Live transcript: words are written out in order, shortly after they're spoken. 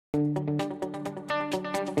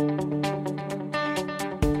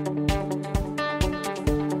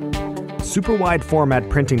Superwide format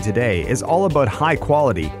printing today is all about high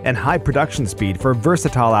quality and high production speed for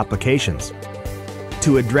versatile applications.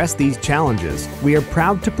 To address these challenges, we are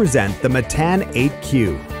proud to present the Matan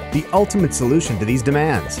 8Q, the ultimate solution to these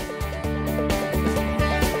demands.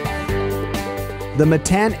 The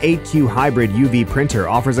Matan 8Q hybrid UV printer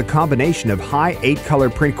offers a combination of high 8-color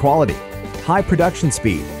print quality, high production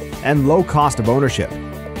speed, and low cost of ownership.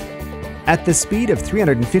 At the speed of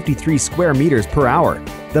 353 square meters per hour,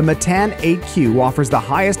 the Matan 8Q offers the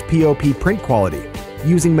highest POP print quality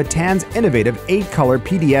using Matan's innovative 8-color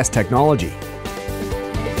PDS technology.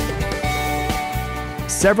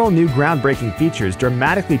 Several new groundbreaking features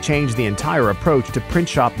dramatically change the entire approach to print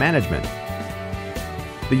shop management.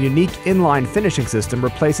 The unique inline finishing system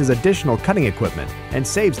replaces additional cutting equipment and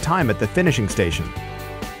saves time at the finishing station.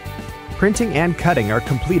 Printing and cutting are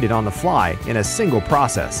completed on the fly in a single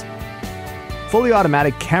process. Fully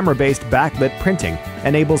automatic camera-based backlit printing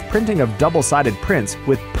enables printing of double-sided prints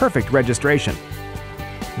with perfect registration.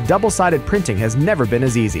 Double-sided printing has never been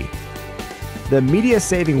as easy. The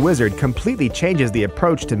media-saving wizard completely changes the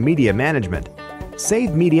approach to media management.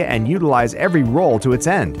 Save media and utilize every roll to its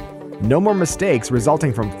end. No more mistakes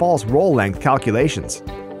resulting from false roll length calculations.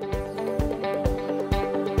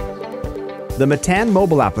 The Matan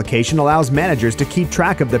mobile application allows managers to keep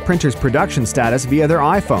track of the printer's production status via their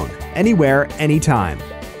iPhone, anywhere, anytime.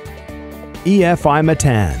 EFI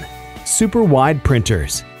Matan, super wide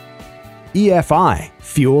printers. EFI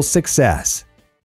fuels success.